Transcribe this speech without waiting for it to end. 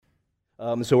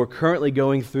So we're currently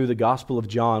going through the Gospel of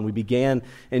John. We began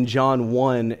in John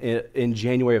 1 in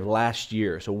January of last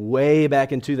year, so way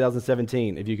back in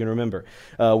 2017, if you can remember.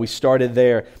 We started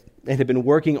there and have been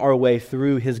working our way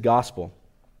through his Gospel.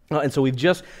 And so we've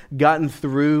just gotten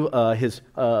through his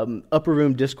upper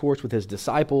room discourse with his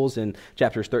disciples in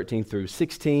chapters 13 through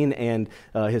 16 and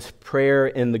his prayer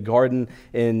in the garden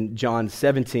in John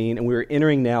 17. And we're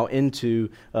entering now into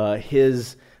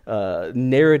his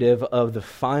narrative of the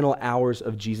final hours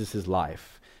of Jesus'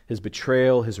 life, his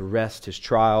betrayal, his arrest, his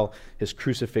trial, his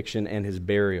crucifixion, and his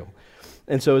burial.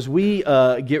 And so as we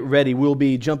get ready, we'll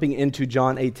be jumping into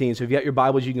John 18. So if you got your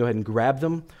Bibles, you can go ahead and grab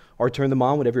them or turn them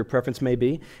on, whatever your preference may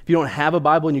be. If you don't have a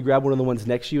Bible and you grab one of the ones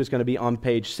next to you, it's going to be on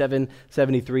page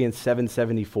 773 and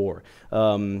 774.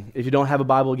 If you don't have a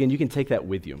Bible, again, you can take that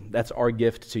with you. That's our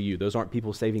gift to you. Those aren't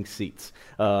people saving seats.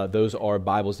 Those are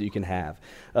Bibles that you can have.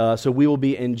 So we will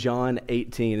be in John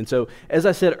 18. And so, as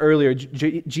I said earlier,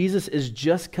 Jesus is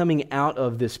just coming out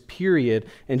of this period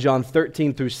in John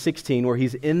 13 through 16 where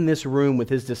he's in this room with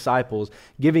his disciples,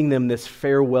 giving them this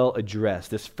farewell address,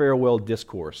 this farewell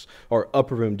discourse, or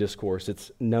upper room discourse,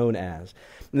 it's known as.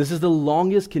 And this is the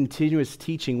longest continuous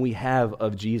teaching we have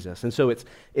of Jesus. And so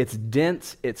it's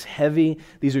dense, it's heavy.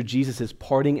 These are Jesus'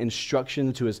 parting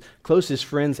instructions to his closest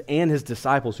friends and his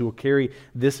disciples who will carry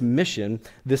this mission,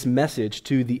 this message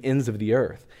to the ends of the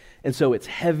earth. And so it's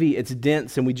heavy, it's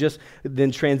dense, and we just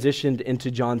then transitioned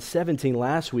into John 17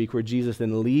 last week where Jesus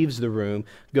then leaves the room,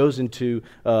 goes into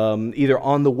either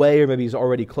on the way or maybe he's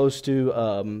already close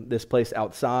to this place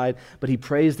outside, but he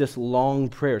prays this long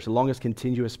prayer. It's the longest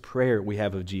continuous prayer we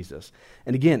have of Jesus.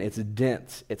 And again, it's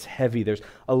dense, it's heavy, there's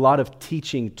a lot of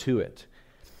teaching to it.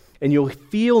 And you'll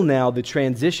feel now the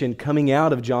transition coming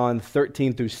out of John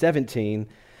 13 through 17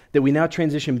 that we now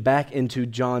transition back into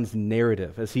John's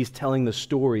narrative as he's telling the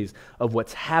stories of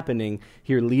what's happening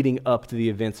here leading up to the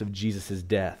events of Jesus'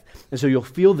 death. And so you'll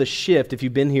feel the shift if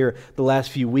you've been here the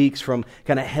last few weeks from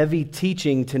kind of heavy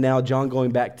teaching to now John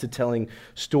going back to telling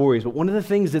stories. But one of the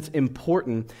things that's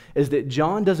important is that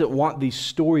John doesn't want these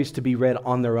stories to be read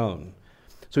on their own.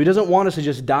 So he doesn't want us to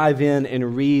just dive in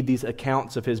and read these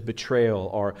accounts of his betrayal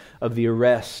or of the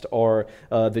arrest or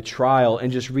the trial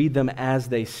and just read them as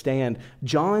they stand.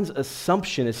 John's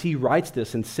assumption as he writes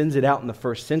this and sends it out in the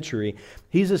first century,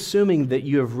 he's assuming that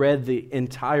you have read the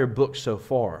entire book so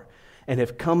far and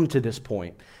have come to this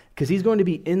point because he's going to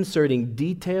be inserting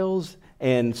details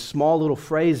and small little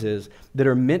phrases that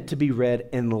are meant to be read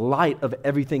in light of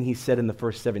everything he said in the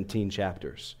first 17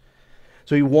 chapters.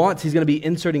 So he's going to be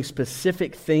inserting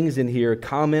specific things in here,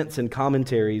 comments and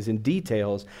commentaries and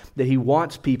details that he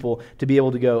wants people to be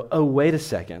able to go, oh, wait a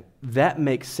second, that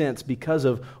makes sense because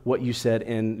of what you said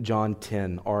in John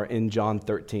 10 or in John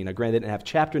 13. Now, granted, they didn't have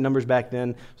chapter numbers back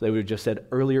then, so they would have just said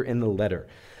earlier in the letter.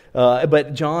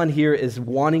 But John here is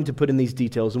wanting to put in these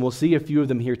details, and we'll see a few of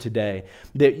them here today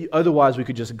that otherwise we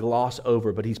could just gloss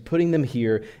over, but he's putting them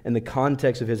here in the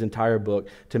context of his entire book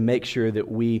to make sure that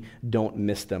we don't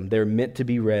miss them. They're meant to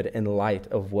be read in light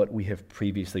of what we have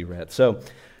previously read. So,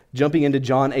 jumping into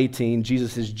John 18,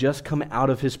 Jesus has just come out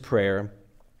of his prayer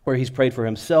where he's prayed for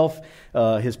himself,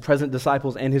 his present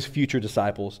disciples, and his future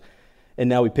disciples. And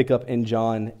now we pick up in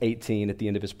John 18 at the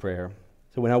end of his prayer.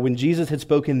 So now when Jesus had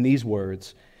spoken these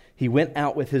words, he went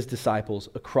out with his disciples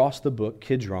across the brook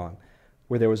Kidron,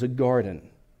 where there was a garden,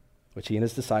 which he and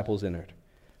his disciples entered.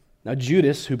 Now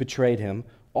Judas, who betrayed him,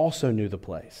 also knew the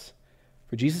place,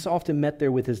 for Jesus often met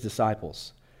there with his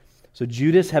disciples. So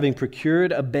Judas, having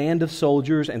procured a band of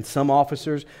soldiers and some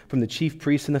officers from the chief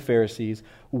priests and the Pharisees,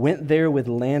 went there with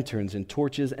lanterns and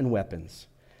torches and weapons.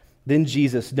 Then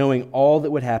Jesus, knowing all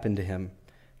that would happen to him,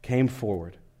 came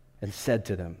forward and said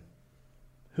to them,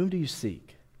 "Whom do you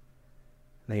seek?"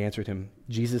 They answered him,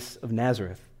 "Jesus of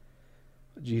Nazareth."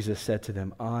 Jesus said to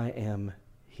them, "I am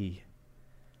he."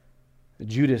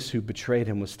 Judas, who betrayed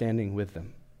him, was standing with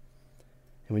them.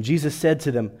 And when Jesus said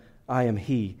to them, "I am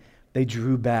he," they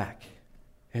drew back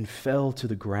and fell to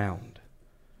the ground.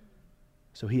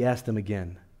 So he asked them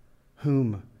again,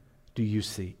 "Whom do you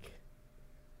seek?"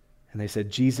 And they said,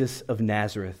 "Jesus of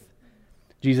Nazareth."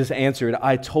 Jesus answered,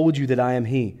 "I told you that I am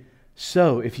he.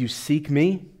 So if you seek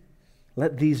me,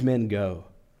 let these men go."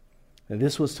 And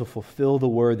this was to fulfill the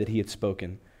word that he had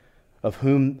spoken, of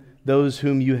those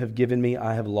whom you have given me,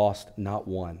 I have lost not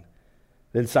one.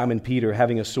 Then Simon Peter,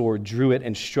 having a sword, drew it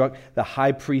and struck the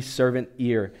high priest's servant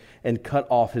ear and cut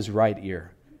off his right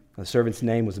ear. The servant's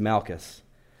name was Malchus.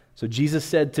 So Jesus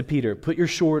said to Peter, "Put your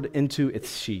sword into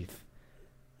its sheath.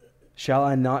 Shall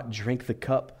I not drink the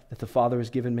cup that the Father has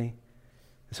given me?"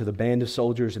 And so the band of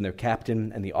soldiers and their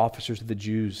captain and the officers of the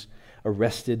Jews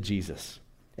arrested Jesus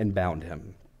and bound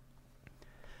him.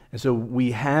 And so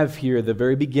we have here the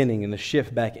very beginning and the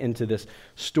shift back into this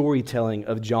storytelling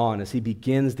of John as he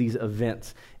begins these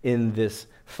events in this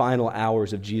final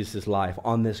hours of Jesus' life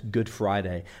on this Good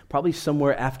Friday. Probably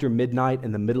somewhere after midnight,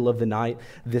 in the middle of the night,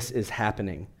 this is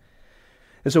happening.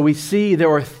 And so we see there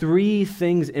are three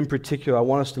things in particular I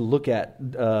want us to look at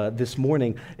this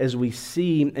morning as we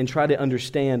see and try to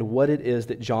understand what it is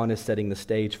that John is setting the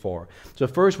stage for. So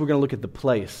first, we're going to look at the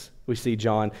place we see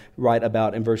John write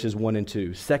about in verses 1 and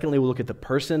 2. Secondly, we'll look at the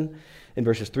person in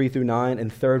verses 3 through 9.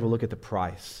 And third, we'll look at the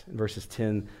price in verses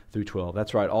 10 through 12.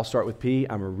 That's right, I'll start with P.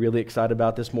 I'm really excited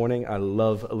about this morning. I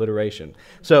love alliteration.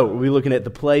 So we'll be looking at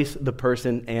the place, the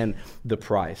person, and the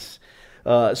price.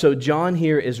 So John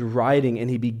here is writing, and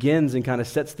he begins and kind of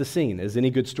sets the scene, as any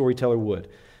good storyteller would.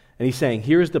 And he's saying,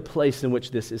 here's the place in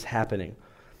which this is happening.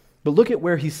 But look at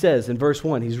where he says in verse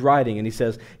 1, he's writing, and he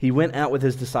says, he went out with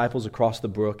his disciples across the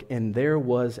brook, and there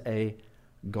was a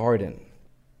garden.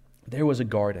 There was a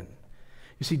garden.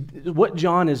 You see, what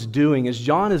John is doing is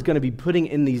John is going to be putting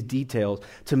in these details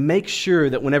to make sure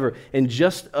that whenever, in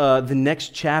just the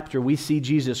next chapter, we see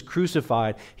Jesus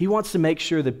crucified, he wants to make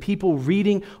sure that people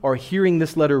reading or hearing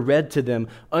this letter read to them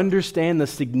understand the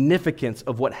significance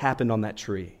of what happened on that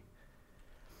tree.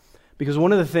 Because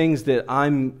one of the things that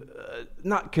I'm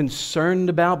not concerned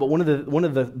about, but one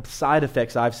of the side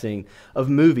effects I've seen of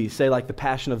movies, say like The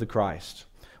Passion of the Christ,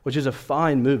 which is a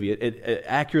fine movie. It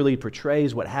accurately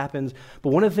portrays what happens. But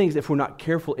one of the things, if we're not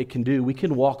careful, it can do, we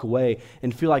can walk away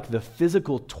and feel like the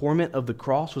physical torment of the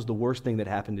cross was the worst thing that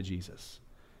happened to Jesus.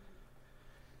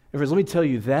 And friends, let me tell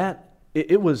you that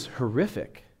it was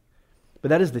horrific. But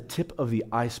that is the tip of the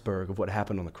iceberg of what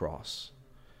happened on the cross.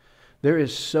 There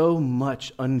is so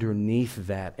much underneath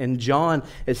that. And John,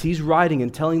 as he's writing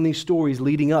and telling these stories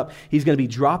leading up, he's going to be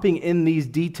dropping in these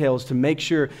details to make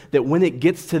sure that when it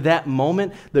gets to that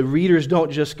moment, the readers don't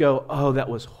just go, oh, that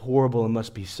was horrible and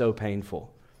must be so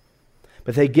painful.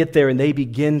 But they get there and they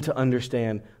begin to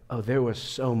understand, oh, there was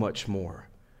so much more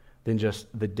than just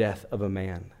the death of a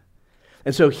man.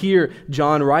 And so here,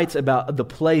 John writes about the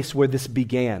place where this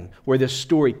began, where this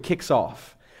story kicks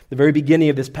off. The very beginning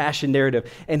of this passion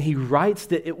narrative, and he writes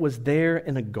that it was there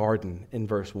in a garden in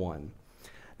verse 1.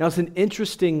 Now, it's an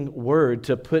interesting word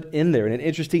to put in there and an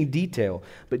interesting detail,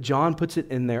 but John puts it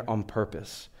in there on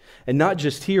purpose. And not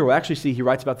just here, we'll actually see he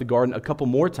writes about the garden a couple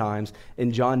more times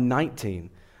in John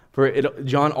 19.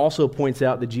 John also points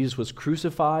out that Jesus was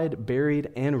crucified,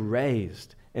 buried, and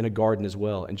raised in a garden as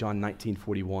well in John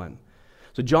 19:41.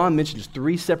 So John mentions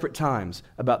 3 separate times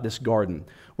about this garden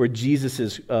where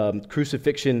Jesus'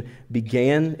 crucifixion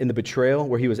began in the betrayal,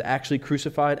 where he was actually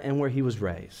crucified, and where he was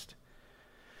raised.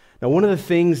 Now, one of the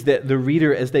things that the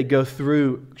reader, as they go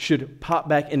through, should pop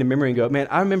back into memory and go, man,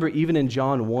 I remember even in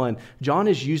John 1, John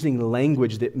is using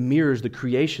language that mirrors the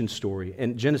creation story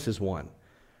in Genesis 1.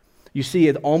 You see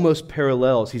it almost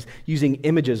parallels. He's using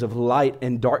images of light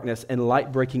and darkness and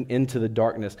light breaking into the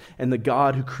darkness and the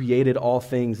God who created all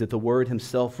things, that the Word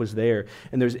himself was there.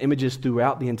 And there's images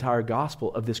throughout the entire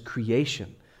gospel of this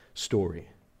creation story.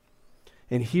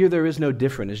 And here there is no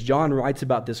different. As John writes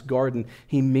about this garden,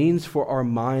 he means for our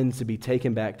minds to be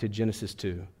taken back to Genesis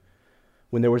 2,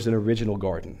 when there was an original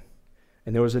garden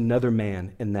and there was another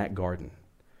man in that garden.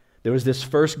 There was this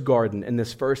first garden and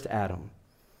this first Adam.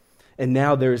 And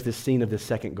now there is this scene of this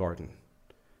second garden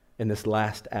and this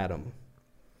last Adam.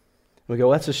 We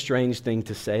go, that's a strange thing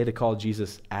to say, to call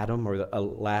Jesus Adam or a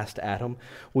last Adam.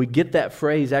 We get that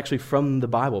phrase actually from the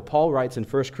Bible. Paul writes in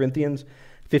 1 Corinthians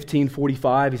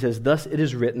 15:45, he says, thus it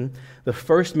is written, the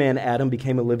first man Adam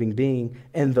became a living being,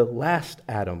 and the last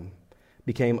Adam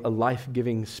became a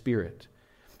life-giving spirit.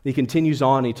 He continues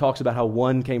on, he talks about how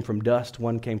one came from dust,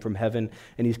 one came from heaven,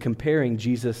 and he's comparing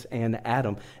Jesus and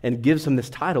Adam and gives him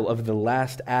this title of the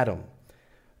last Adam.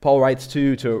 Paul writes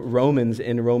too to Romans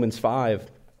in Romans 5:12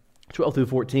 through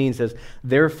 14, says,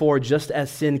 therefore, just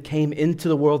as sin came into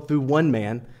the world through one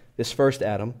man, this first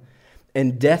Adam,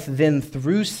 and death then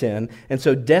through sin, and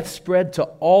so death spread to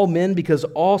all men because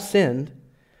all sinned,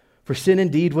 for sin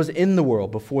indeed was in the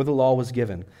world before the law was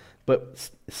given. But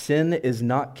sin is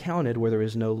not counted where there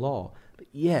is no law. But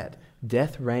yet,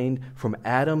 death reigned from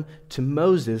Adam to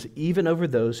Moses, even over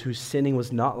those whose sinning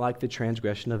was not like the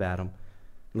transgression of Adam.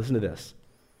 Listen to this.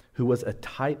 Who was a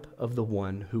type of the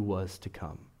one who was to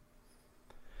come.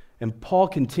 And Paul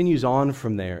continues on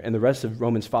from there in the rest of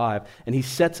Romans 5, and he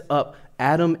sets up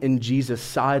Adam and Jesus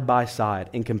side by side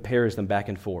and compares them back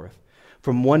and forth.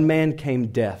 From one man came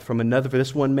death. From another, for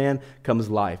this one man comes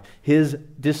life. His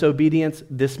disobedience,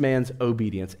 this man's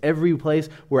obedience. Every place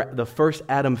where the first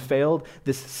Adam failed,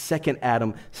 this second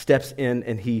Adam steps in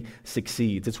and he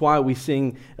succeeds. It's why we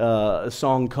sing a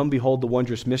song, Come Behold the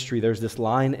Wondrous Mystery. There's this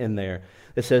line in there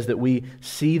that says that we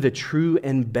see the true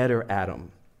and better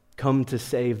Adam come to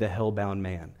save the hell-bound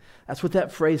man. That's what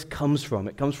that phrase comes from.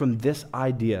 It comes from this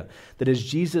idea that as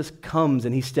Jesus comes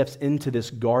and he steps into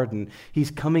this garden,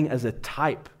 he's coming as a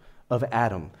type of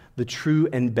Adam, the true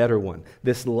and better one,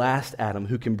 this last Adam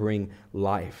who can bring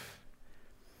life.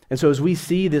 And so as we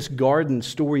see this garden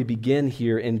story begin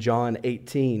here in John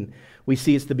 18, we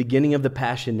see it's the beginning of the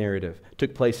passion narrative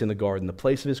took place in the garden. The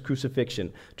place of his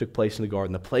crucifixion took place in the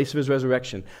garden. The place of his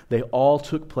resurrection, they all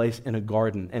took place in a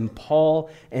garden. And Paul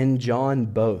and John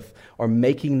both are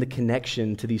making the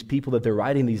connection to these people that they're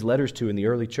writing these letters to in the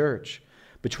early church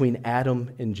between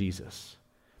Adam and Jesus.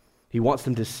 He wants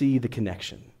them to see the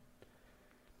connection.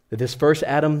 That this first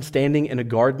Adam standing in a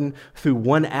garden through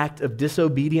one act of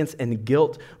disobedience and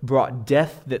guilt brought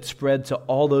death that spread to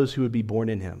all those who would be born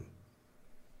in him.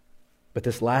 But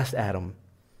this last Adam,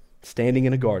 standing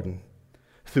in a garden,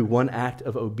 through one act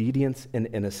of obedience and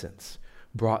innocence,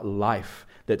 brought life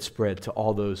that spread to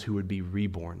all those who would be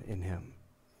reborn in him.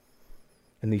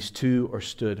 And these two are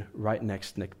stood right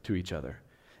next to each other.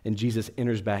 And Jesus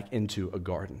enters back into a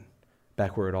garden,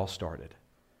 back where it all started.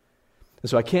 And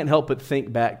so I can't help but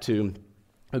think back to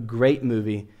a great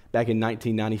movie back in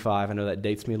 1995. I know that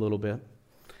dates me a little bit.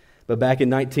 But back in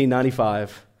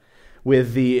 1995,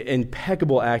 with the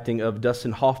impeccable acting of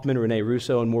Dustin Hoffman, Rene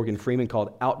Russo, and Morgan Freeman,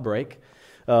 called Outbreak.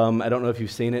 I don't know if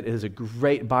you've seen it. It is a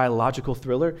great biological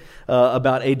thriller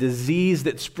about a disease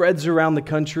that spreads around the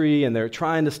country, and they're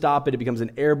trying to stop it. It becomes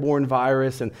an airborne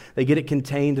virus, and they get it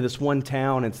contained to this one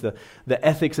town. It's the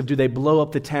ethics of, do they blow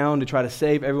up the town to try to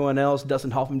save everyone else?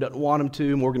 Dustin Hoffman doesn't want them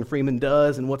to. Morgan Freeman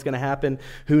does, and what's going to happen?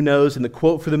 Who knows? And the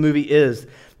quote for the movie is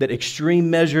that extreme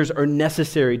measures are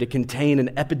necessary to contain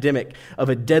an epidemic of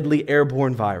a deadly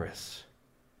airborne virus.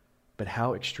 But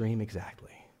how extreme exactly?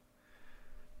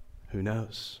 Who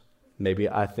knows? Maybe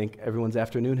I think everyone's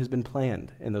afternoon has been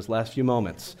planned in those last few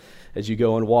moments as you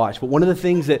go and watch. But one of the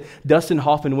things that Dustin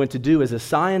Hoffman went to do as a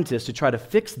scientist to try to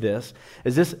fix this,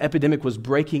 as this epidemic was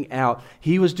breaking out,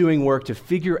 he was doing work to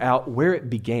figure out where it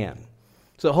began.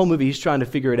 So the whole movie, he's trying to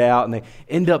figure it out, and they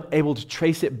end up able to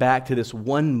trace it back to this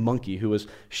one monkey who was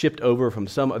shipped over from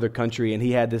some other country, and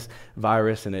he had this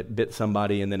virus, and it bit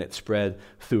somebody, and then it spread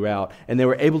throughout. And they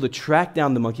were able to track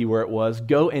down the monkey where it was,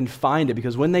 go and find it,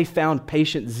 because when they found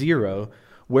patient 0,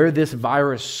 where this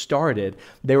virus started,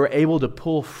 they were able to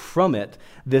pull from it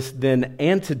this then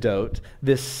antidote,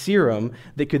 this serum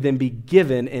that could then be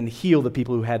given and heal the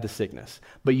people who had the sickness.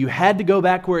 But you had to go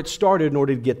back where it started in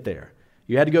order to get there.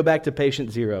 You had to go back to patient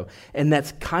 0. And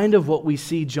that's kind of what we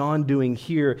see John doing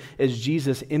here as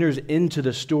Jesus enters into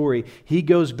the story. He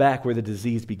goes back where the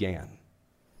disease began,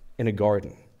 in a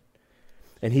garden.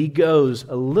 And he goes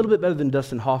a little bit better than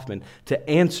Dustin Hoffman to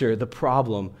answer the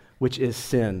problem, which is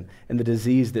sin and the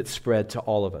disease that spread to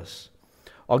all of us.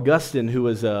 Augustine, who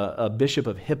was a bishop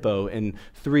of Hippo in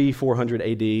 400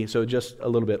 AD, so just a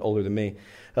little bit older than me,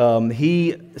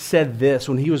 he said this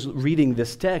when he was reading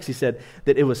this text. He said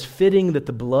that it was fitting that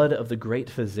the blood of the great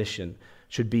physician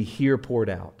should be here poured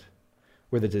out,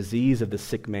 where the disease of the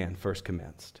sick man first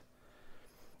commenced.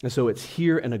 And so it's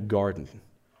here in a garden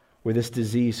where this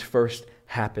disease first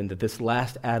happened, that this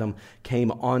last Adam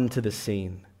came onto the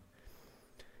scene.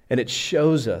 And it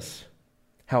shows us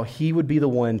how he would be the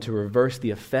one to reverse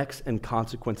the effects and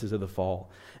consequences of the fall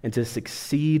and to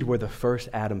succeed where the first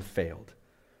Adam failed.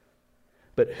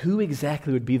 But who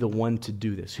exactly would be the one to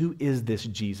do this? Who is this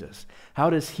Jesus? How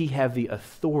does he have the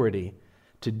authority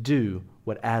to do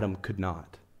what Adam could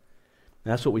not?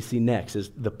 And that's what we see next, is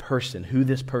the person, who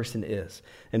this person is,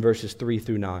 in verses 3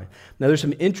 through 9. Now there's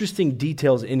some interesting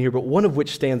details in here, but one of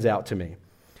which stands out to me.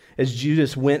 As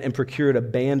Judas went and procured a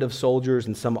band of soldiers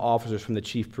and some officers from the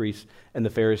chief priests and the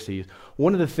Pharisees,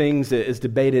 one of the things that is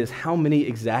debated is how many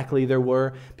exactly there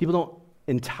were. People don't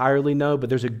entirely know, but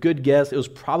there's a good guess. It was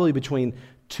probably between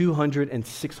 200 and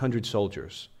 600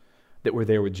 soldiers that were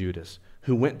there with Judas,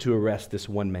 who went to arrest this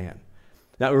one man.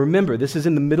 Now remember, this is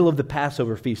in the middle of the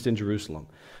Passover feast in Jerusalem.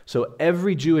 So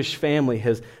every Jewish family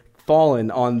has fallen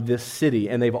on this city,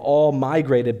 and they've all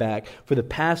migrated back for the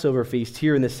Passover feast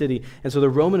here in the city. And so the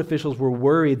Roman officials were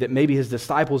worried that maybe his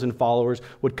disciples and followers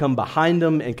would come behind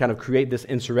them and kind of create this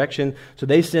insurrection. So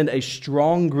they send a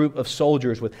strong group of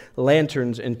soldiers with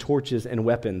lanterns and torches and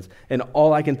weapons. And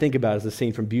all I can think about is the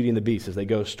scene from Beauty and the Beast as they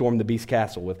go storm the Beast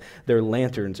castle with their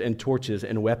lanterns and torches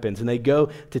and weapons. And they go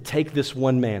to take this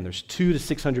one man. There's 200 to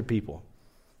 600 people.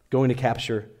 going to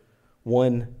capture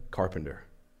one carpenter.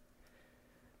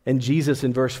 And Jesus,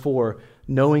 in verse 4,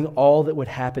 knowing all that would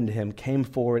happen to him, came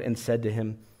forward and said to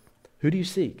him, "Who do you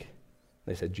seek?"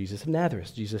 They said, "Jesus of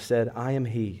Nazareth." Jesus said, "I am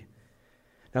he."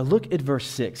 Now look at verse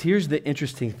 6. Here's the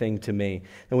interesting thing to me.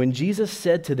 And when Jesus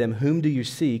said to them, "Whom do you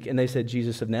seek?" and they said,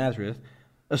 "Jesus of Nazareth."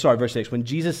 Verse 6. When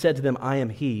Jesus said to them, "I am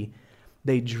he,"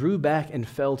 they drew back and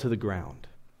fell to the ground.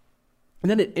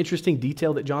 Isn't that an interesting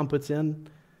detail that John puts in?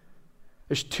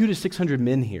 There's 200 to 600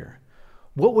 men here.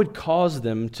 What would cause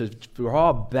them to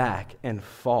draw back and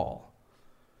fall?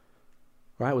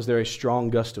 Right? Was there a strong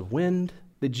gust of wind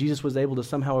that Jesus was able to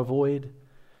somehow avoid?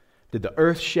 Did the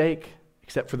earth shake,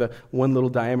 except for the one little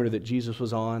diameter that Jesus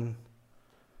was on?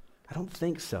 I don't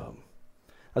think so.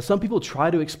 Some people try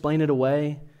to explain it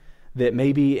away, that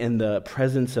maybe in the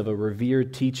presence of a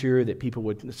revered teacher that people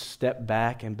would step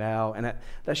back and bow. And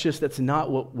that's not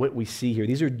what we see here.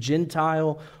 These are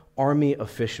Gentile army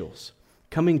officials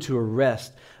coming to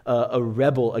arrest a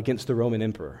rebel against the Roman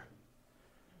emperor.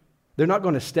 They're not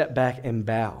going to step back and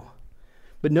bow.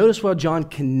 But notice how John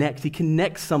connects. He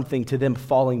connects something to them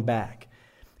falling back.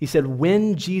 He said,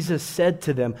 when Jesus said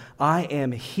to them, "I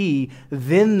am he,"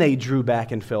 then they drew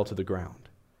back and fell to the ground.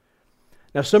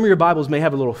 Now, some of your Bibles may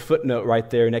have a little footnote right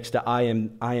there next to I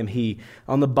am he.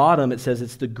 On the bottom, it says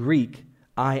it's the Greek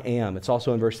 "I am." It's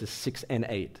also in verses 6 and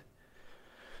 8.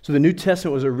 So the New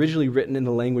Testament was originally written in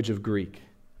the language of Greek.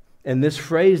 And this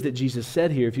phrase that Jesus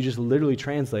said here, if you just literally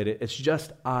translate it, it's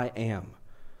just "I am."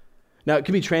 Now, it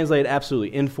can be translated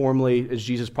absolutely informally, as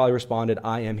Jesus probably responded,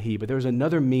 "I am he." But there was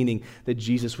another meaning that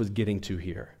Jesus was getting to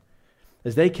here.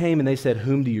 As they came and they said,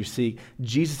 "Whom do you seek?"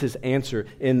 Jesus' answer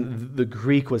in the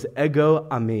Greek was "ego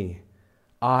eimi,"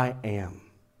 "I am."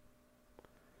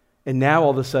 And now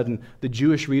all of a sudden, the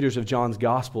Jewish readers of John's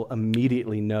gospel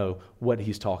immediately know what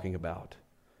he's talking about.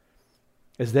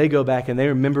 As they go back and they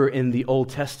remember in the Old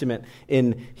Testament,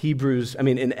 in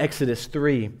Exodus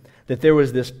 3, that there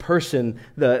was this person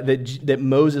that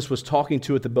Moses was talking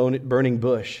to at the burning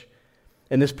bush.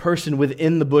 And this person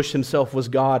within the bush himself was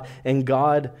God. And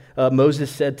Moses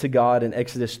said to God in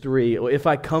Exodus 3, "If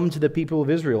I come to the people of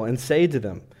Israel and say to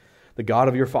them, 'The God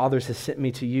of your fathers has sent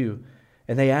me to you,'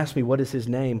 and they ask me, 'What is his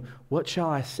name?' what shall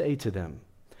I say to them?"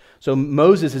 So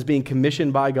Moses is being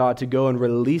commissioned by God to go and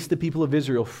release the people of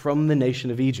Israel from the nation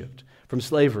of Egypt, from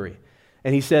slavery.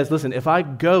 And he says, "Listen, if I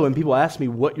go and people ask me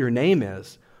what your name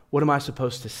is, what am I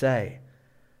supposed to say?"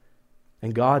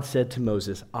 And God said to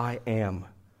Moses, "I am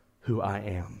who I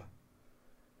am."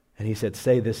 And he said,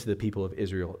 "Say this to the people of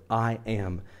Israel, 'I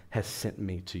am has sent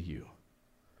me to you.'"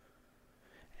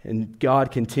 And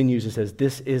God continues and says,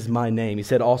 "This is my name." He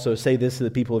said also, "Say this to the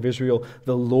people of Israel,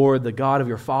 'The Lord, the God of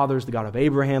your fathers, the God of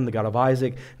Abraham, the God of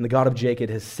Isaac, and the God of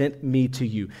Jacob has sent me to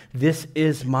you. This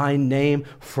is my name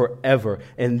forever,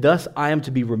 and thus I am to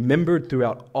be remembered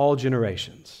throughout all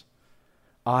generations.'"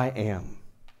 I am,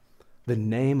 the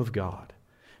name of God.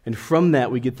 And from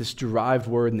that we get this derived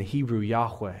word in the Hebrew,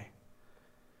 Yahweh.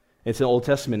 It's in the Old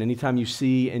Testament. Anytime you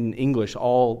see in English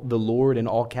all the Lord in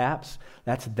all caps,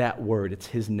 that's that word. It's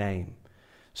his name.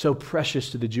 So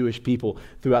precious to the Jewish people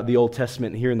throughout the Old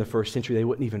Testament. And here in the first century, they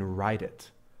wouldn't even write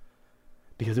it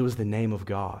because it was the name of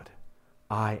God.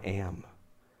 I am.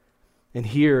 And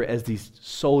here, as these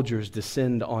soldiers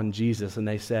descend on Jesus and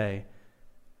they say,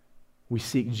 "We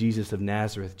seek Jesus of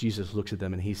Nazareth," Jesus looks at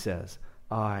them and he says,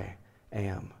 "I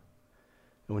am."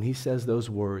 And when he says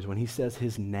those words, when he says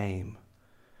his name,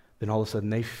 then all of a sudden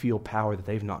they feel power that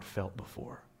they've not felt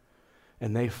before.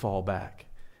 And they fall back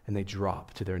and they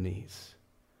drop to their knees.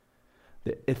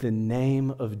 At the name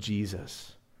of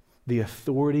Jesus, the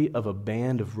authority of a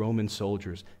band of Roman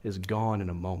soldiers is gone in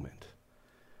a moment.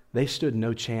 They stood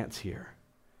no chance here.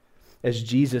 As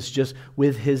Jesus, just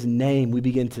with his name, we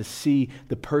begin to see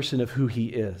the person of who he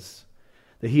is.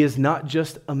 That he is not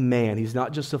just a man. He's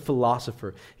not just a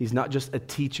philosopher. He's not just a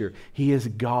teacher. He is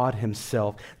God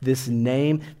himself. This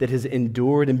name that has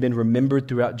endured and been remembered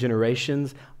throughout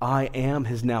generations, I am,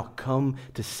 has now come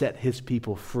to set his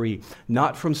people free.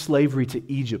 Not from slavery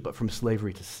to Egypt, but from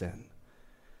slavery to sin.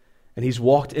 And he's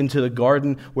walked into the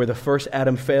garden where the first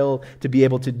Adam failed to be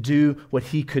able to do what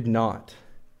he could not.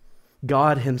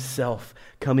 God himself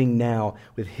coming now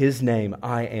with his name,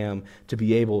 I am, to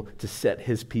be able to set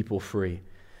his people free.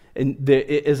 And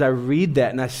as I read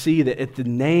that and I see that at the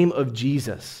name of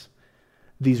Jesus,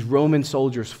 these Roman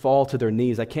soldiers fall to their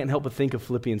knees, I can't help but think of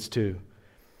Philippians 2.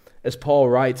 As Paul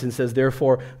writes and says,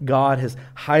 "Therefore God has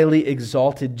highly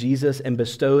exalted Jesus and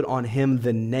bestowed on him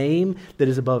the name that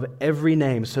is above every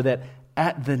name, so that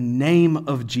at the name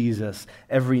of Jesus,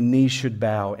 every knee should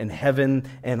bow in heaven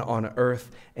and on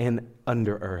earth and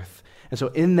under earth. And so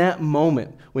in that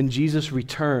moment, when Jesus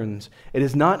returns, it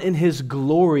is not in his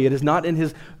glory, it is not in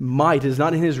his might, it is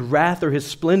not in his wrath or his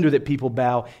splendor that people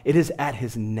bow. It is at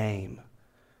his name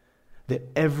that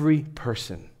every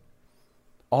person,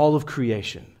 all of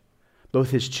creation,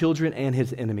 both his children and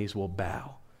his enemies will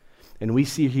bow. And we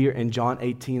see here in John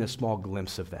 18 a small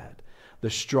glimpse of that. The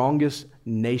strongest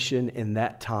nation in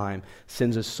that time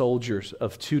sends us soldiers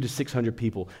of 200 to 600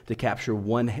 people to capture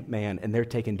one man, and they're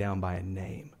taken down by a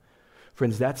name.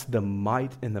 Friends, that's the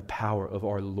might and the power of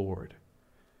our Lord.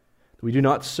 We do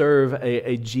not serve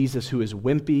a Jesus who is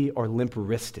wimpy or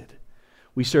limp-wristed.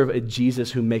 We serve a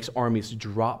Jesus who makes armies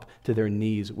drop to their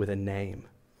knees with a name.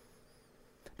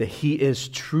 That he is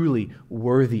truly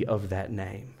worthy of that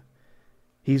name.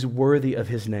 He's worthy of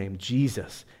his name,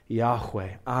 Jesus, Yahweh,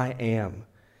 I am,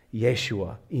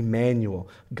 Yeshua, Emmanuel,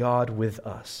 God with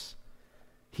us.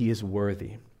 He is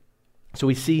worthy. So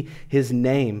we see his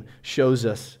name shows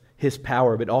us his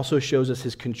power, but also shows us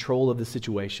his control of the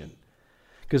situation.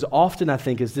 Because often I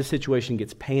think as this situation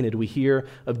gets painted, we hear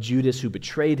of Judas who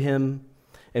betrayed him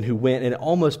and who went, and it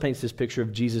almost paints this picture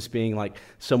of Jesus being like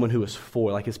someone who was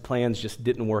like his plans just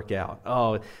didn't work out.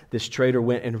 Oh, this traitor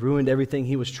went and ruined everything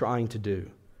he was trying to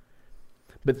do.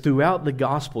 But throughout the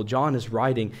gospel, John is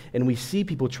writing, and we see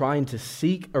people trying to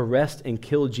seek, arrest, and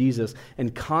kill Jesus,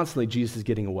 and constantly Jesus is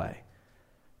getting away.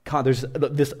 There's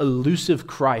this elusive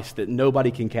Christ that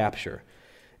nobody can capture.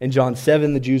 In John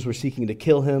 7, the Jews were seeking to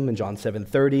kill him. In John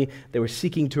 7:30, they were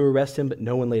seeking to arrest him, but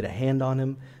no one laid a hand on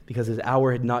him because his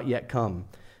hour had not yet come.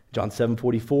 John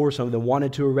 7:44, some of them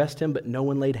wanted to arrest him, but no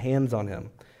one laid hands on him.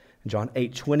 In John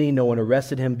 8:20, no one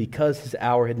arrested him because his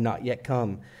hour had not yet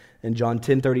come. In John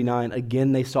 10:39,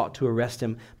 again they sought to arrest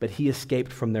him, but he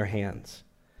escaped from their hands.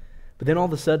 But then all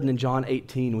of a sudden in John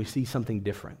 18, we see something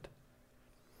different.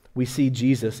 We see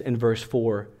Jesus in verse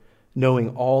 4,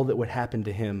 knowing all that would happen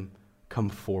to him, come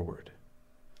forward.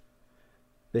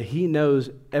 That he knows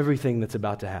everything that's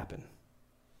about to happen.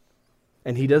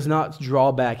 And he does not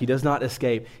draw back, he does not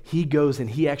escape. He goes and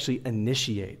he actually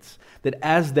initiates. That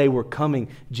as they were coming,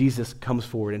 Jesus comes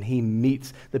forward and he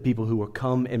meets the people who will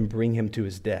come and bring him to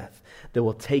his death, that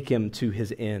will take him to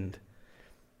his end.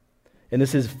 And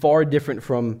this is far different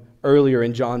from earlier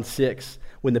in John 6,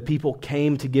 when the people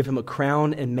came to give him a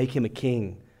crown and make him a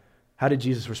king. How did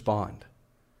Jesus respond?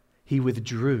 He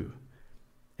withdrew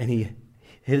and he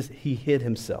hid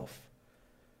himself.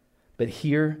 But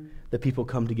here, the people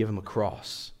come to give him a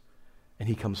cross, and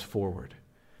he comes forward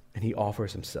and he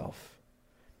offers himself.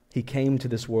 He came to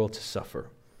this world to suffer,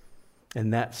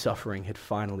 and that suffering had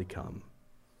finally come.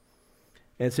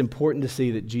 And it's important to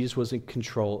see that Jesus was in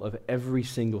control of every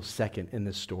single second in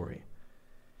this story.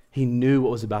 He knew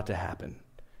what was about to happen.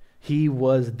 He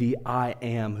was the I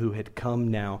am who had come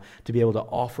now to be able to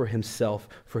offer himself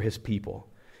for his people.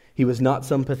 He was not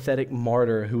some pathetic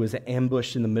martyr who was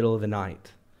ambushed in the middle of the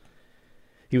night.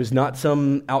 He was not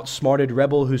some outsmarted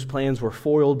rebel whose plans were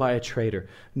foiled by a traitor.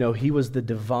 No, he was the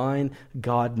divine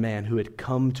God-man who had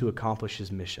come to accomplish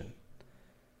his mission.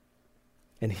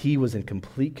 And he was in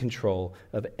complete control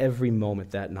of every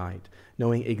moment that night,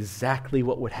 knowing exactly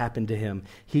what would happen to him.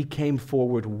 He came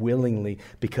forward willingly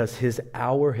because his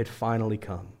hour had finally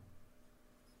come.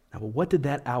 Now, but what did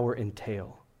that hour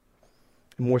entail?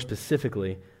 And more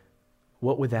specifically,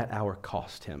 what would that hour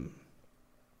cost him?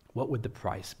 What would the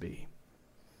price be?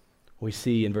 We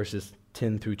see in verses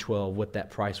 10 through 12 what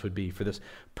that price would be for this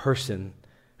person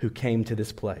who came to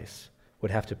this place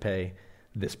would have to pay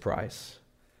this price.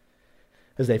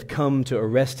 As they've come to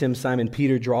arrest him, Simon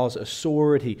Peter draws a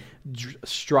sword. He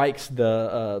strikes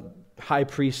the high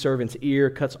priest servant's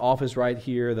ear, cuts off his right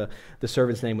ear. The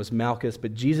servant's name was Malchus.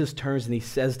 But Jesus turns and he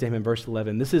says to him in verse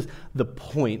 11, this is the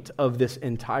point of this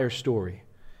entire story.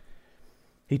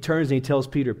 He turns and he tells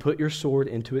Peter, put your sword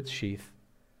into its sheath,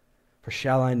 for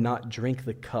shall I not drink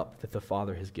the cup that the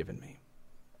Father has given me?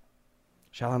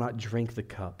 Shall I not drink the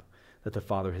cup that the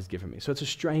Father has given me? So it's a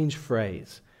strange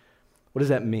phrase. What does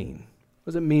that mean?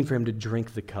 What does it mean for him to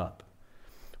drink the cup?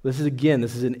 Well, this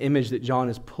is an image that John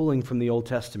is pulling from the Old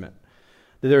Testament.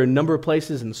 There are a number of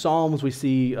places in Psalms we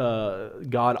see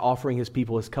God offering his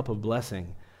people his cup of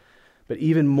blessing. But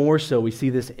even more so, we see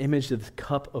this image of the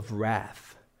cup of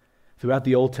wrath throughout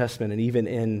the Old Testament and even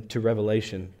into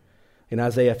Revelation. In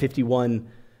Isaiah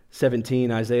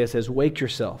 51:17, Isaiah says, wake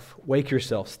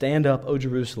yourself, stand up, O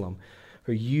Jerusalem,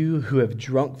 for you who have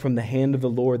drunk from the hand of the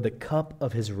Lord the cup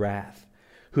of his wrath,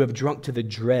 who have drunk to the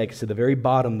dregs, to the very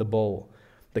bottom, the bowl,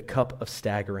 the cup of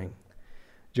staggering.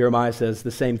 Jeremiah says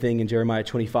the same thing in Jeremiah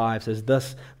 25, says,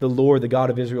 "Thus the Lord, the God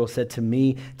of Israel, said to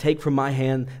me, take from my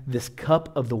hand this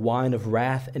cup of the wine of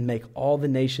wrath and make all the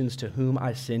nations to whom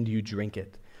I send you drink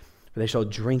it. For they shall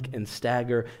drink and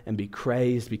stagger and be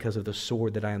crazed because of the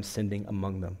sword that I am sending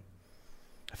among them."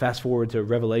 Fast forward to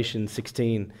Revelation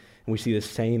 16, and we see the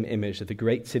same image, that the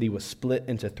great city was split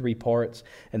into 3 parts,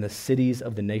 and the cities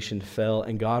of the nation fell,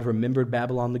 and God remembered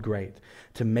Babylon the Great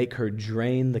to make her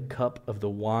drain the cup of the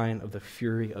wine of the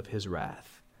fury of his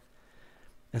wrath.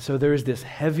 And so there is this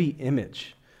heavy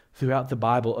image throughout the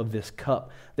Bible of this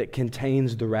cup that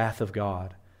contains the wrath of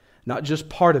God. Not just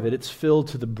part of it, it's filled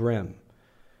to the brim.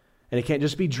 And it can't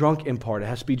just be drunk in part, it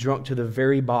has to be drunk to the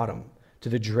very bottom, to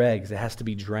the dregs. It has to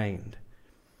be drained.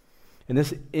 And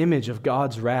this image of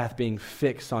God's wrath being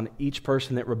fixed on each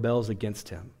person that rebels against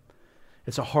him,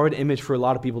 it's a hard image for a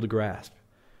lot of people to grasp.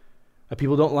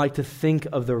 People don't like to think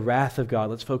of the wrath of God.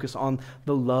 Let's focus on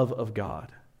the love of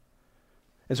God.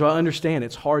 And so I understand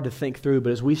it's hard to think through,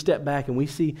 but as we step back and we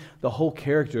see the whole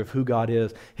character of who God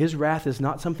is, his wrath is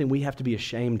not something we have to be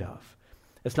ashamed of.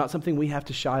 It's not something we have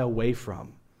to shy away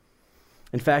from.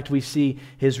 In fact, we see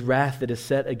his wrath that is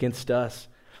set against us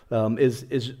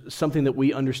is something that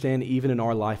we understand even in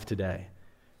our life today.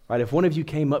 Right? If one of you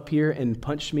came up here and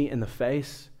punched me in the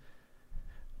face,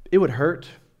 it would hurt.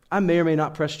 I may or may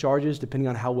not press charges depending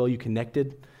on how well you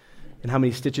connected and how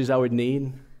many stitches I would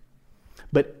need.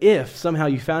 But if somehow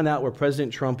you found out where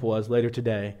President Trump was later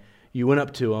today, you went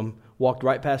up to him, walked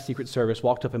right past Secret Service,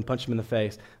 walked up and punched him in the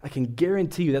face, I can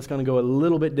guarantee you that's going to go a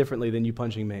little bit differently than you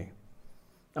punching me.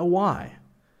 Now, why?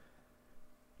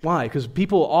 Why? Because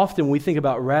people often, when we think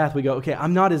about wrath, we go, okay,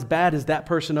 I'm not as bad as that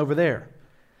person over there.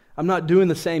 I'm not doing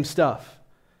the same stuff.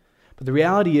 But the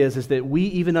reality is that we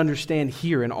even understand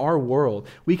here in our world,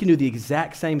 we can do the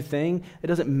exact same thing. It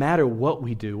doesn't matter what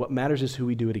we do. What matters is who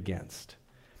we do it against.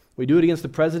 We do it against the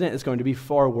president, it's going to be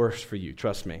far worse for you,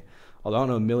 trust me. Although I don't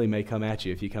know, Millie may come at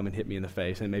you if you come and hit me in the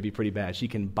face, and it may be pretty bad. She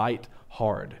can bite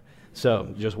hard.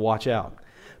 So just watch out.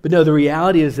 But no, the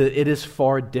reality is that it is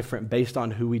far different based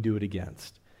on who we do it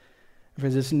against.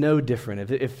 Friends, it's no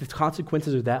different. If the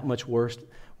consequences are that much worse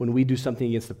when we do something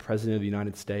against the President of the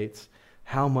United States,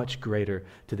 how much greater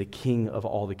to the King of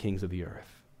all the kings of the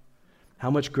earth? How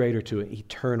much greater to an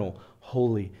eternal,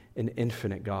 holy, and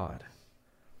infinite God?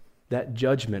 That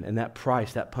judgment and that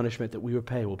price, that punishment that we will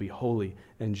pay will be holy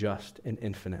and just and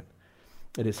infinite.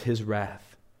 It is his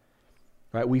wrath.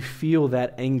 Right? We feel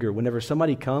that anger whenever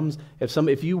somebody comes.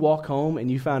 If you walk home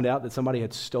and you found out that somebody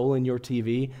had stolen your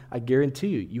TV, I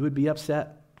guarantee you would be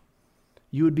upset.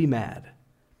 You would be mad.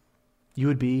 You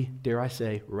would be, dare I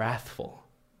say, wrathful.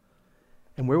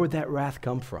 And where would that wrath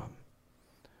come from?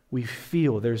 We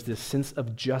feel there's this sense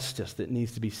of justice that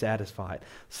needs to be satisfied.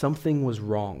 Something was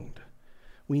wronged.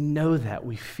 We know that.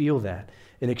 We feel that.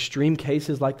 In extreme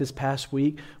cases like this past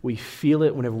week, we feel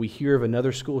it whenever we hear of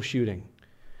another school shooting.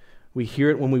 We hear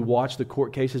it when we watch the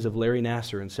court cases of Larry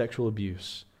Nassar and sexual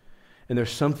abuse. And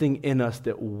there's something in us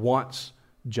that wants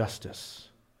justice.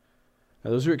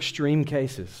 Now, those are extreme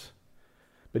cases.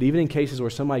 But even in cases where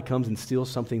somebody comes and steals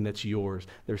something that's yours,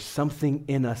 there's something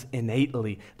in us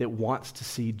innately that wants to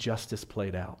see justice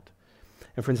played out.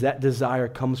 And friends, that desire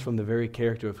comes from the very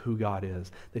character of who God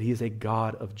is, that he is a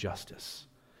God of justice.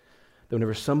 That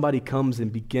whenever somebody comes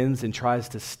and begins and tries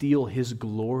to steal his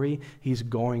glory, he's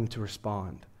going to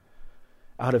respond.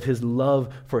 Out of his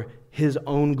love for his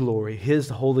own glory, his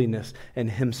holiness,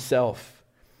 and himself,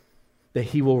 that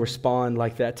he will respond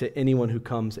like that to anyone who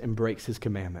comes and breaks his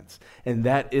commandments. And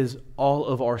that is all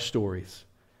of our stories.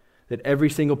 That every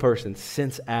single person,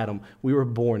 since Adam, we were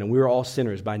born, and we were all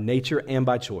sinners by nature and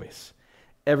by choice.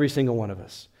 Every single one of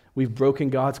us. We've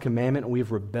broken God's commandment and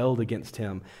we've rebelled against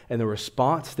him. And the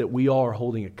response that we all are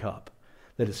holding a cup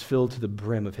that is filled to the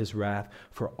brim of his wrath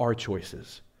for our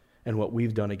choices and what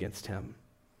we've done against him.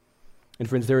 And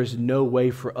friends, there is no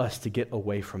way for us to get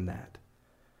away from that.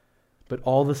 But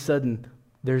all of a sudden,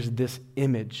 there's this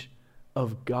image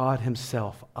of God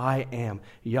himself. I am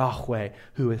Yahweh,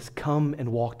 who has come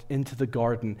and walked into the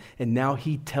garden. And now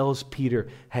he tells Peter,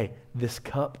 hey, this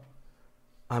cup,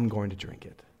 I'm going to drink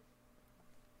it.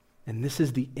 And this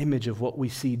is the image of what we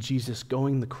see Jesus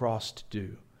going the cross to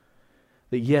do.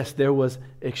 That yes, there was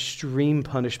extreme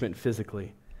punishment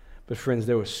physically, but friends,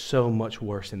 there was so much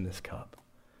worse in this cup.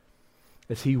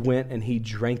 As he went and he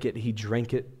drank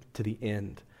it to the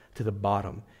end, to the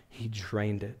bottom. He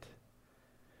drained it.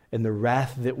 And the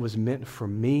wrath that was meant for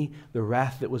me, the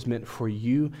wrath that was meant for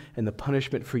you, and the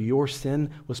punishment for your sin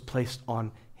was placed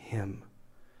on him.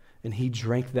 And he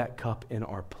drank that cup in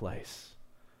our place.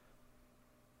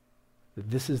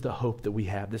 This is the hope that we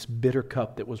have, this bitter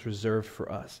cup that was reserved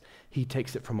for us. He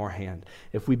takes it from our hand.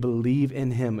 If we believe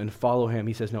in him and follow him,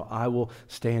 he says, no, I will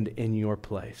stand in your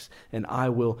place and I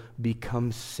will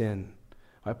become sin.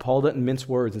 All right, Paul doesn't mince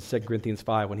words in 2 Corinthians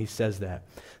 5 when he says that,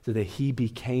 so that he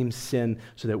became sin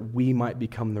so that we might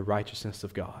become the righteousness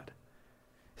of God.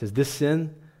 He says, this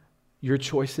sin, your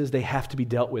choices, they have to be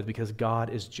dealt with because God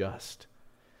is just.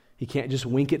 He can't just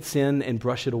wink at sin and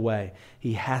brush it away.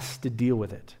 He has to deal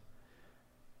with it.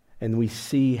 And we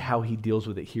see how he deals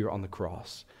with it here on the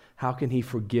cross. How can he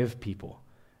forgive people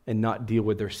and not deal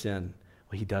with their sin?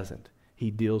 Well, he doesn't.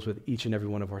 He deals with each and every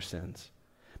one of our sins.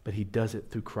 But he does it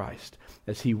through Christ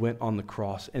as he went on the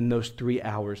cross. In those 3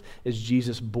 hours, as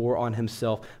Jesus bore on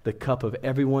himself the cup of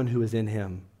everyone who is in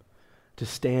him to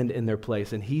stand in their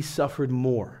place. And he suffered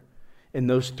more in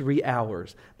those 3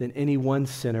 hours than any one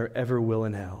sinner ever will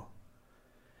in hell.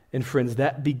 And friends,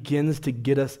 that begins to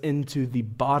get us into the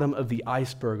bottom of the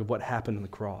iceberg of what happened on the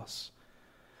cross.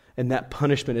 And that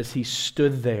punishment as he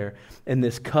stood there and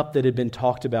this cup that had been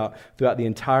talked about throughout the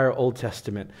entire Old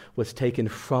Testament was taken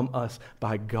from us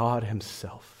by God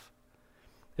himself.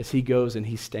 As he goes and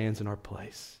he stands in our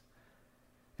place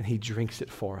and he drinks it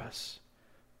for us.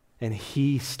 And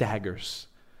he staggers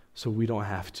so we don't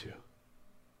have to.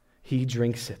 He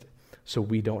drinks it so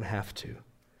we don't have to.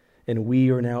 And we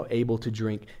are now able to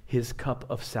drink his cup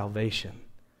of salvation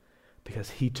because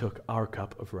he took our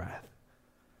cup of wrath.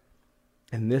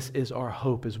 And this is our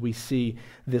hope as we see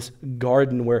this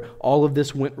garden where all of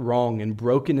this went wrong and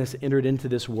brokenness entered into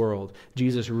this world.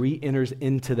 Jesus re-enters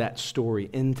into that story,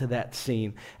 into that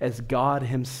scene as God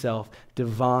himself,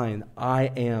 divine, I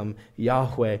am,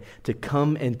 Yahweh, to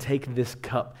come and take this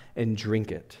cup and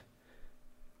drink it.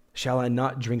 Shall I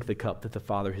not drink the cup that the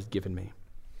Father has given me?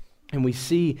 And we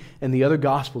see in the other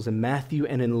Gospels, in Matthew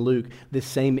and in Luke, this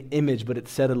same image, but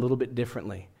it's said a little bit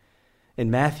differently.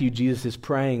 In Matthew, Jesus is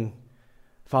praying,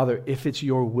 Father, if it's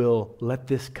your will, let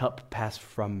this cup pass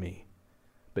from me,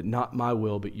 but not my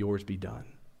will, but yours be done.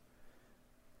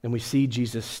 And we see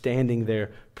Jesus standing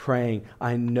there praying,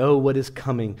 I know what is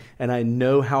coming, and I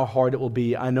know how hard it will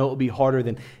be. I know it will be harder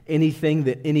than anything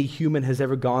that any human has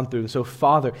ever gone through. And so,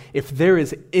 Father, if there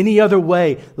is any other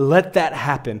way, let that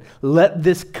happen. Let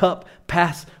this cup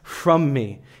pass from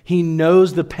me. He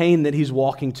knows the pain that he's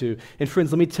walking to. And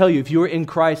friends, let me tell you, if you are in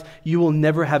Christ, you will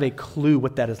never have a clue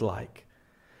what that is like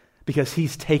because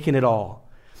he's taken it all.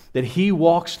 That he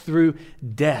walks through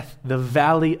death, the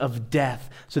valley of death,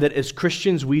 so that as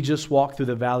Christians, we just walk through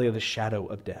the valley of the shadow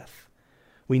of death.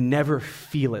 We never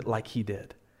feel it like he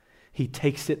did. He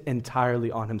takes it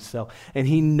entirely on himself, and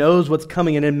he knows what's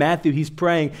coming. And in Matthew, he's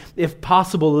praying, if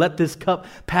possible, let this cup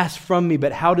pass from me.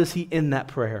 But how does he end that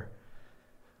prayer?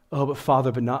 Oh, but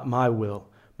Father, but not my will,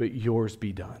 but yours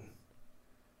be done.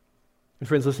 And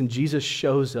friends, listen, Jesus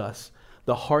shows us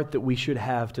the heart that we should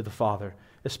have to the Father,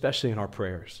 especially in our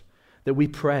prayers, that we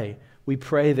pray. We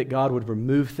pray that God would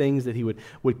remove things, that he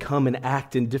would come and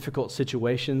act in difficult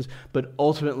situations, but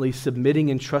ultimately submitting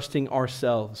and trusting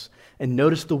ourselves. And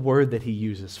notice the word that he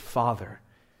uses, Father.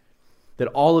 That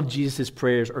all of Jesus'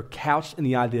 prayers are couched in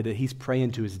the idea that he's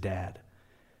praying to his dad.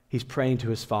 He's praying to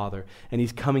his Father, and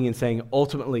he's coming and saying,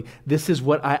 ultimately, this is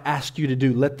what I ask you to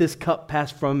do. Let this cup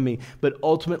pass from me. But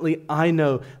ultimately, I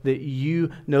know that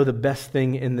you know the best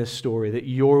thing in this story, that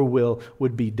your will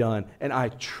would be done, and I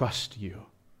trust you.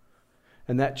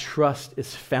 And that trust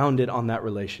is founded on that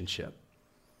relationship.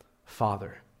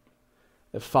 Father.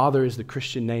 That Father is the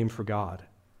Christian name for God.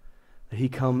 That he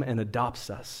come and adopts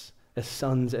us as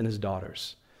sons and as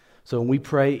daughters. So when we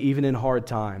pray, even in hard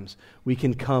times, we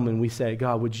can come and we say,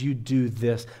 God, would you do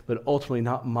this? But ultimately,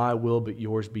 not my will, but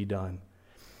yours be done.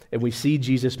 And we see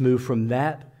Jesus move from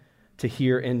that to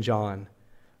here in John,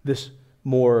 this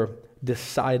more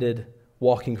decided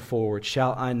walking forward.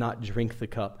 Shall I not drink the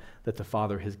cup that the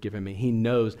Father has given me? He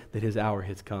knows that his hour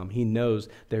has come. He knows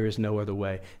there is no other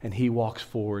way. And he walks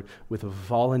forward with a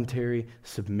voluntary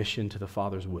submission to the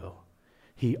Father's will.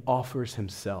 He offers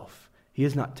himself. He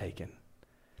is not taken.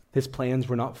 His plans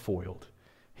were not foiled.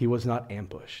 He was not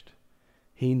ambushed.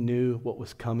 He knew what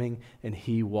was coming, and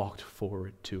he walked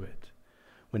forward to it.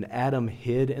 When Adam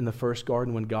hid in the first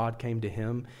garden, when God came to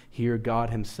him, here God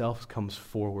himself comes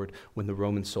forward when the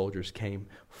Roman soldiers came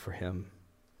for him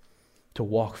to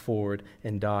walk forward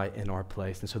and die in our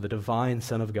place. And so the divine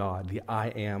Son of God, the I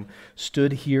Am,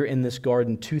 stood here in this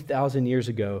garden 2,000 years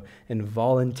ago and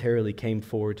voluntarily came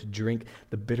forward to drink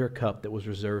the bitter cup that was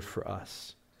reserved for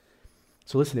us.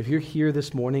 So listen, if you're here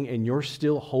this morning and you're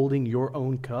still holding your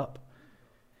own cup,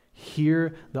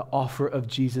 hear the offer of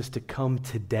Jesus to come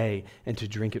today and to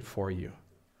drink it for you.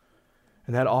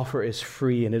 And that offer is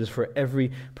free, and it is for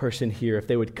every person here. If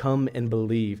they would come and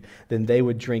believe, then they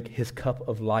would drink his cup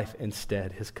of life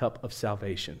instead, his cup of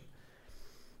salvation.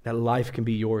 That life can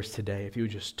be yours today if you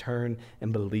would just turn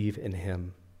and believe in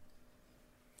him.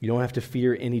 You don't have to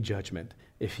fear any judgment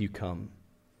if you come.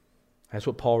 That's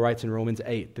what Paul writes in Romans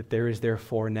 8, that there is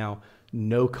therefore now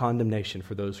no condemnation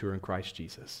for those who are in Christ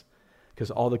Jesus, because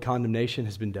all the condemnation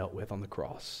has been dealt with on the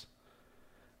cross.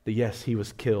 That yes, he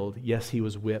was killed, yes, he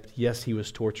was whipped, yes, he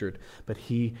was tortured, but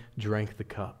he drank the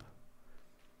cup.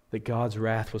 That God's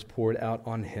wrath was poured out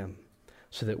on him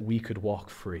so that we could walk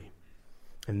free.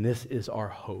 And this is our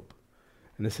hope,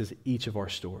 and this is each of our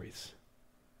stories.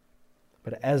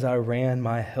 But as I ran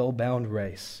my hell-bound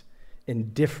race,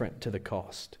 indifferent to the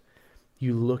cost,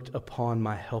 you looked upon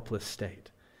my helpless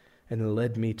state and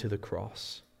led me to the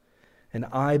cross. And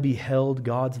I beheld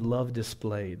God's love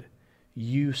displayed.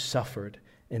 You suffered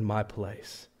in my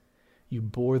place. You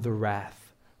bore the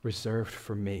wrath reserved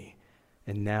for me,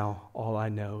 and now all I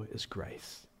know is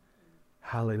grace.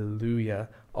 Hallelujah,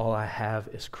 all I have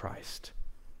is Christ.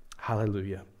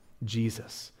 Hallelujah,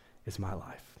 Jesus is my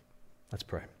life. Let's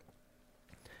pray.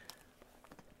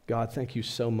 God, thank you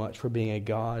so much for being a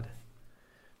God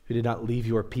who did not leave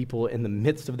your people in the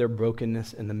midst of their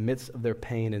brokenness, in the midst of their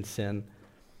pain and sin.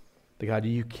 But God,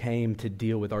 you came to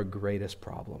deal with our greatest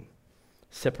problem,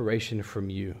 separation from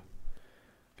you.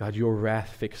 God, your wrath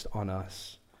fixed on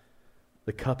us,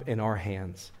 the cup in our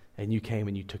hands, and you came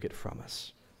and you took it from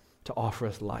us to offer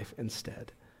us life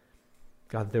instead.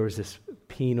 God, there was this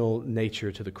penal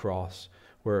nature to the cross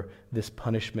where this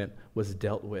punishment was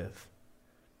dealt with.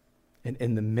 And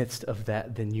in the midst of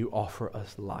that, then you offer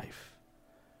us life.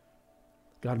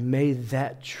 God, may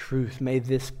that truth, may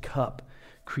this cup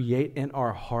create in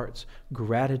our hearts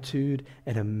gratitude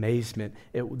and amazement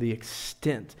at the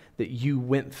extent that you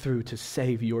went through to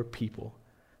save your people,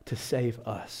 to save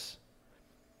us.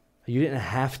 You didn't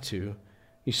have to.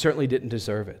 You certainly didn't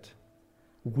deserve it.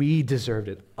 We deserved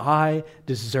it. I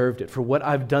deserved it for what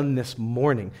I've done this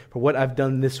morning, for what I've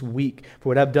done this week, for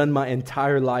what I've done my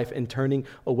entire life in turning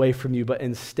away from you. But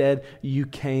instead, you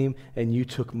came and you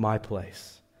took my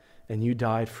place, and you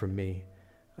died for me.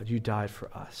 You died for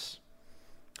us.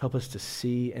 Help us to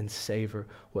see and savor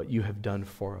what you have done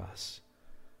for us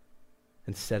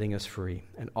and setting us free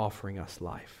and offering us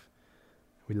life.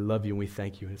 We love you and we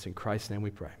thank you. And it's in Christ's name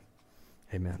we pray.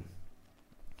 Amen.